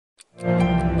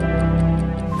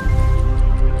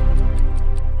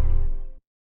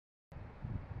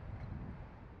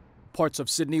Parts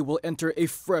of Sydney will enter a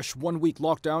fresh one-week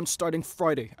lockdown starting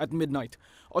Friday at midnight.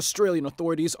 Australian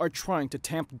authorities are trying to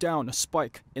tamp down a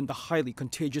spike in the highly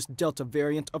contagious Delta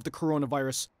variant of the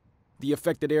coronavirus. The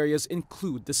affected areas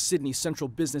include the Sydney Central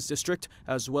Business District,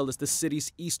 as well as the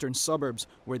city's eastern suburbs,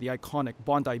 where the iconic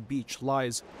Bondi Beach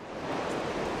lies.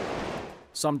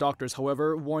 Some doctors,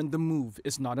 however, warn the move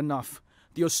is not enough.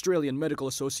 The Australian Medical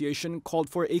Association called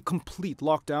for a complete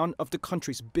lockdown of the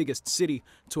country's biggest city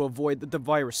to avoid the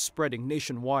virus spreading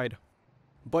nationwide.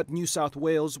 But New South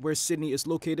Wales, where Sydney is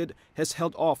located, has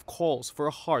held off calls for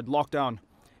a hard lockdown.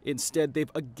 Instead,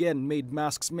 they've again made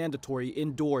masks mandatory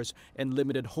indoors and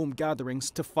limited home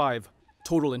gatherings to 5.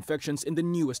 Total infections in the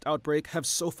newest outbreak have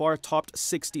so far topped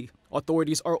 60.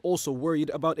 Authorities are also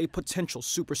worried about a potential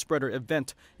super spreader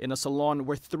event in a salon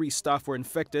where 3 staff were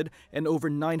infected and over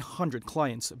 900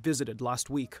 clients visited last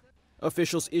week.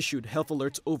 Officials issued health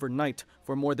alerts overnight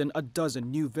for more than a dozen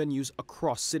new venues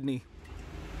across Sydney.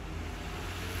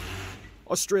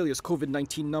 Australia's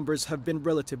COVID-19 numbers have been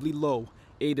relatively low,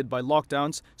 aided by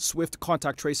lockdowns, swift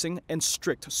contact tracing, and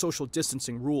strict social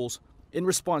distancing rules. In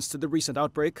response to the recent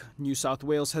outbreak, New South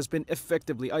Wales has been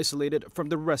effectively isolated from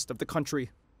the rest of the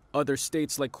country. Other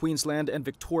states like Queensland and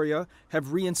Victoria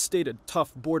have reinstated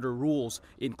tough border rules,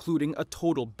 including a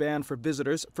total ban for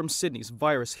visitors from Sydney's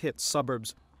virus-hit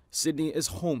suburbs. Sydney is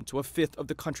home to a fifth of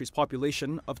the country's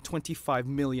population of 25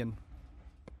 million.